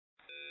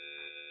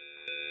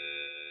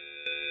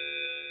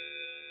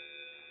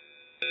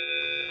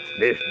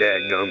This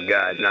dadgum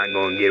guy's not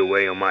gonna get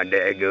away on my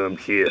dadgum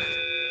shift.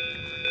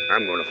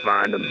 I'm gonna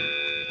find him.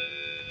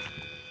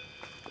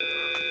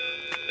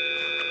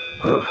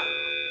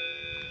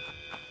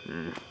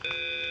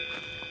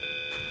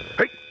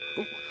 Hey!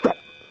 Stop!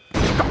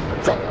 Stop!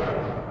 Stop!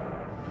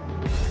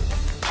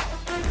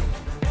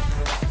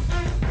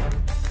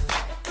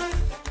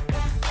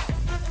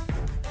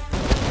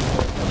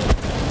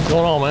 What's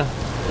going on, man?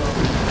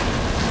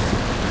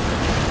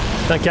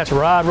 Can I catch a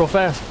ride real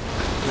fast?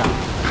 No.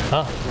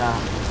 Huh?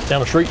 No.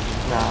 Down the street?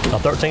 No. On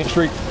 13th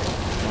Street? No,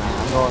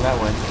 I'm going that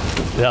way.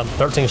 Yeah,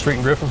 13th Street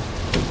in Griffin.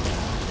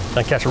 Can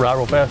I catch a ride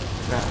real fast?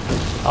 No.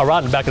 I'll ride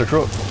in the back of the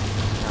truck.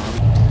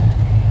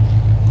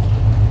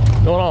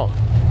 What's going on?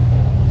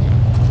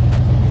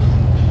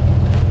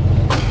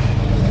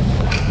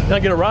 Can I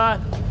get a ride?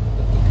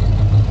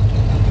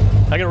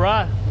 Can I get a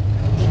ride?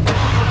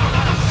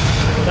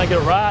 Can I get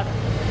a ride?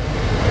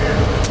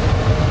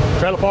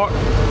 Trailer park?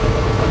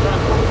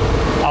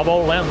 Off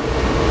Old Atlanta.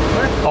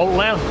 Where? Old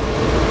Atlanta.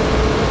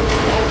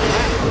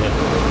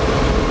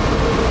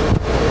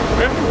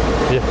 Yeah.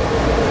 Yeah.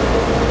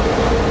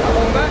 I'm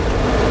going back.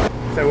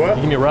 Say what?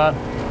 You give me a ride?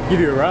 Give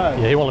you a ride?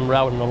 Yeah, he won't let me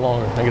ride with him no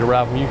longer. Can I get a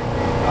ride from you?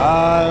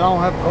 I don't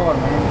have a car,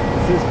 man.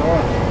 It's his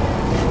car.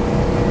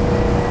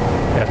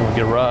 Ask him to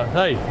get a ride.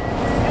 Hey.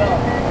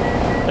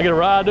 Can I get a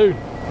ride, dude?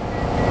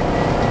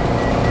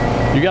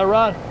 You got a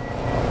ride?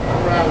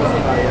 I'm riding with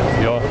somebody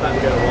else. You are? We're about to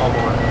go to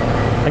Walmart.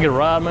 Can I get a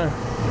ride, man?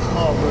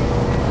 No, bro.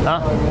 Huh?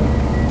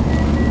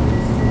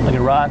 Can I get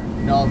a ride?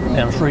 No, bro.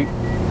 Down the street?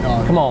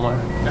 No. Come on, man.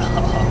 No.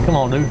 Come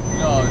on, dude.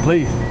 No.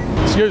 Please.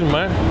 Excuse me,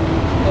 man.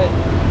 Hey,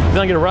 Can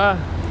I get a ride?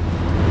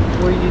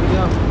 where you need to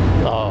go?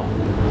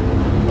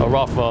 We're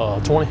off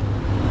 20.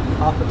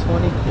 Off of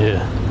 20?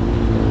 Yeah.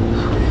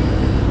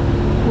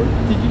 What,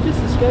 did you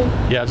just escape?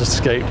 Yeah, I just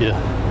escaped, yeah.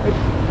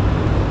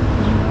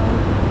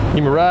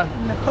 Give me a ride?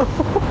 No.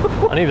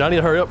 I need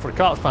to hurry up for the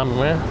cops find me,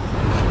 man.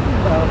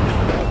 No.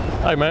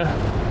 Hey, man.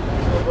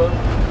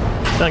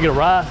 Can I get a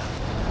ride?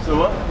 So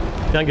what?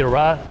 Can I get a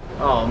ride?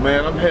 Oh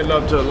man, I'm heading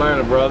up to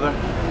Atlanta, brother.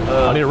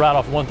 I need a ride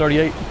off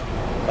 138.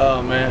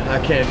 Oh man, I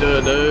can't do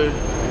it, dude.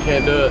 I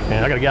can't do it.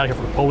 Man, I gotta get out of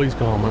here before the police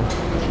come, man.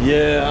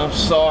 Yeah, I'm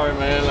sorry,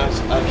 man. I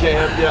can't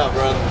help you out,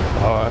 brother.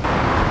 All right.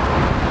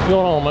 What's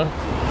going on, man?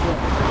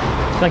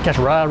 Can I catch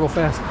a ride real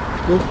fast?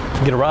 Good.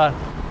 Get a ride?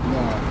 No.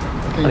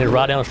 I need a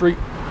ride down the street.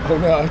 Oh,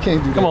 no, I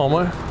can't do that. Come on,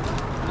 man.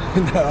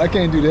 No, I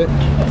can't do that.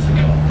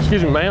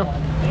 Excuse me, ma'am.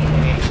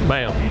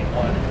 Ma'am.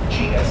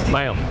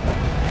 Ma'am.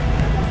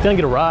 Can I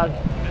get a ride?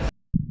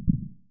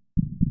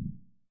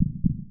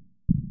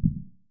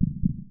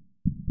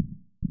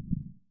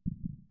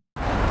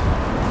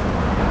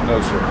 No,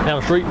 sir. Down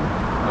the street?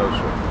 No,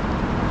 sir.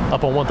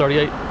 Up on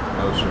 138?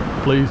 No,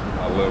 sir. Please.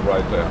 I live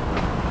right there.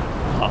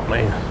 Oh,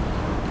 man.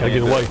 Gotta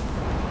get away.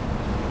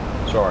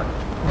 Sorry.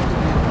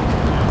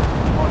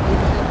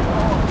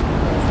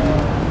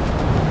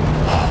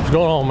 What's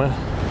going on, man?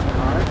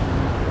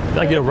 Can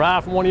I get a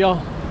ride from one of y'all?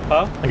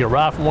 Huh? I get a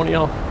ride from one of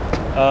y'all?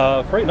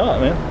 Afraid not,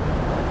 man.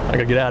 I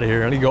gotta get out of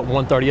here. I need to go up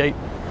 138.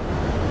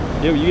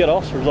 Yeah, you got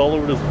officers all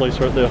over this place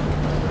right there.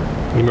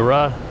 Give me a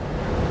ride?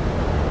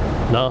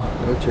 No?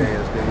 No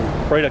chance, dude.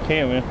 Afraid I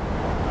can't, man.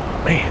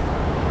 Man,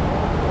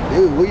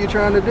 Dude, what you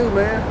trying to do,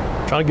 man?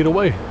 trying to get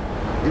away.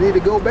 You need to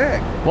go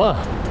back. Why?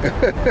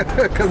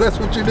 Because that's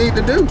what you need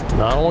to do.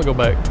 No, I don't want to go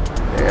back.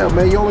 Yeah,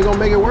 man, you only gonna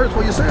make it worse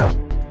for yourself.